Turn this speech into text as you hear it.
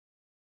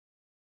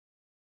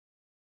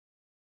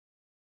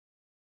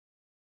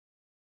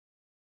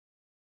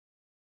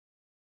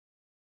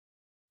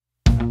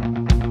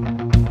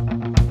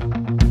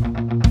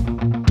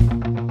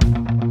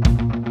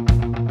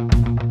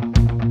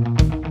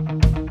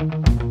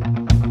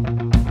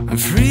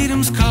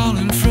Freedom's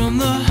calling from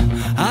the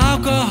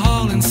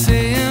alcohol and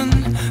saying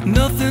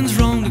nothing's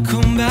wrong to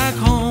come back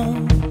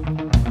home.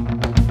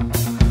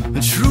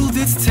 The truth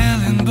it's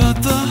telling,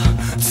 but the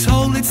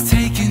toll it's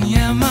taking.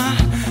 Yeah, my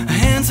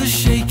hands are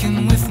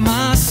shaking with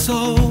my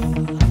soul.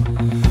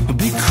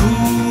 Be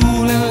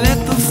cool and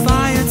let the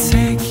fire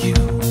take you.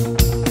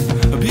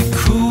 Be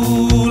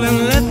cool and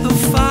let the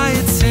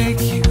fire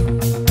take you.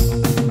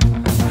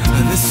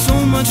 There's so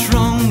much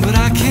wrong, but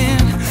I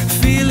can't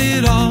feel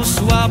it all,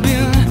 so I've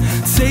been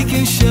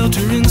taking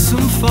shelter in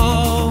some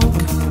fog.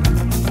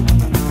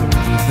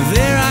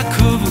 There I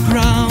cover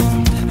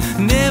ground,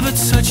 never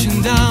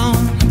touching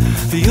down,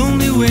 the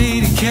only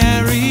way to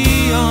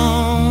carry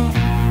on.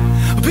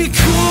 Be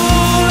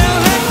cool and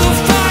let the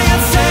fire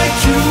take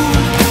you.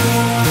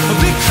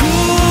 Be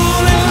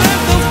cool and let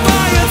the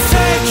fire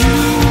take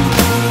you.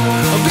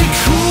 Be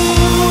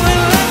cool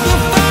and let the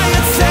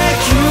fire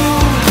take you.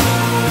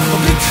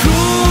 Be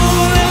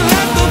cool and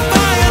let the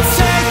fire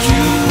take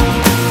you.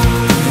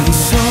 And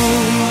so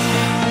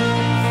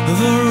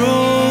the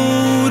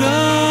road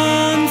unfolds,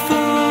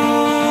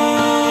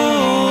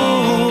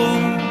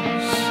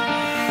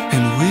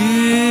 and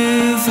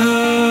with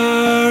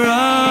her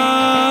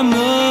I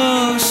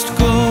must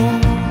go.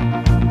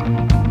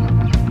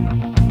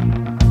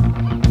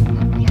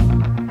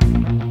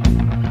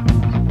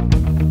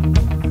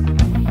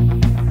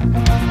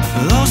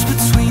 Lost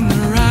between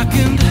the rock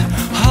and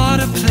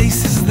harder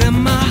places than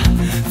my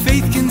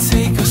faith can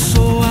take us,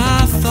 so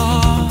I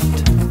thought.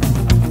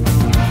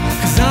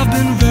 'Cause I've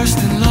been versed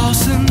in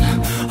loss and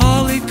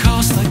all it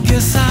costs. I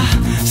guess I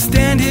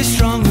stand here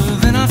stronger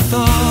than I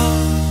thought.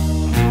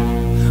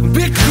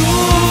 Be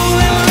cool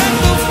and let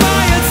the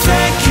fire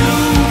take you.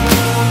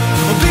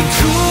 Be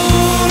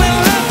cool and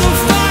let the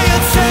fire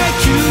take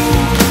you.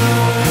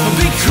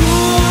 Be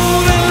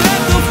cool and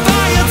let the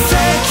fire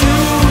take you.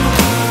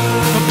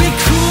 Be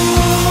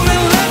cool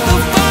and let the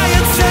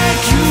fire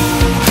take you.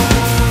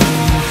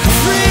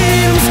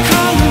 Freedom's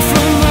calling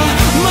from the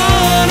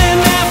morning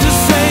after,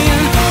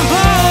 saying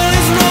all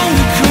is wrong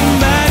to come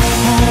back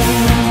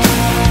home.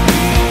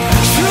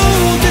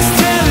 Truth is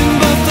telling,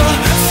 but the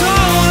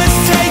soul is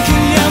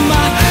taking. Yeah,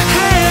 my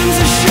hands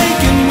are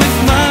shaking with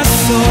my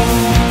soul.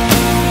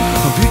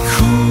 Be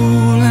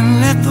cool and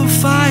let the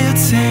fire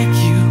take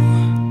you.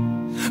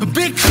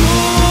 Be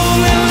cool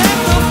and let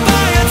the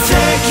fire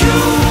take you.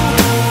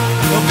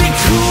 Be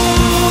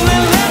cool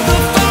and let the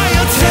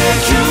fire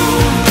take you.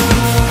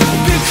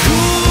 Be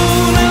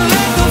cool and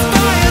let the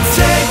fire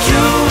take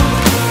you.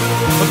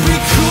 Be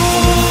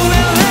cool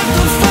and let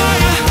the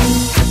fire,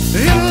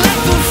 and let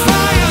the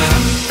fire,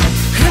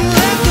 and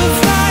let the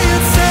fire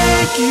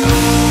take you.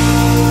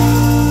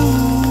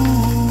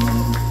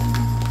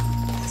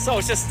 So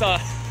it's just,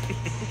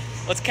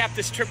 let's cap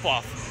this trip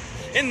off.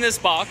 In this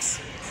box,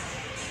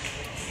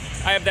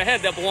 I have the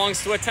head that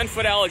belongs to a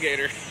 10-foot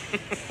alligator.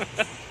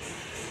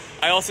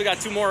 I also got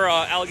 2 more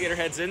alligator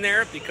heads in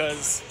there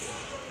because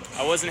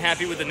I wasn't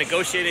happy with the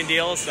negotiating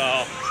deal, so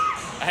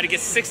I had to get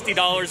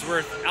 $60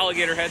 worth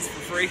alligator heads for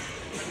free.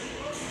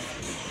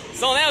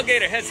 Selling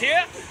alligator heads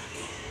here.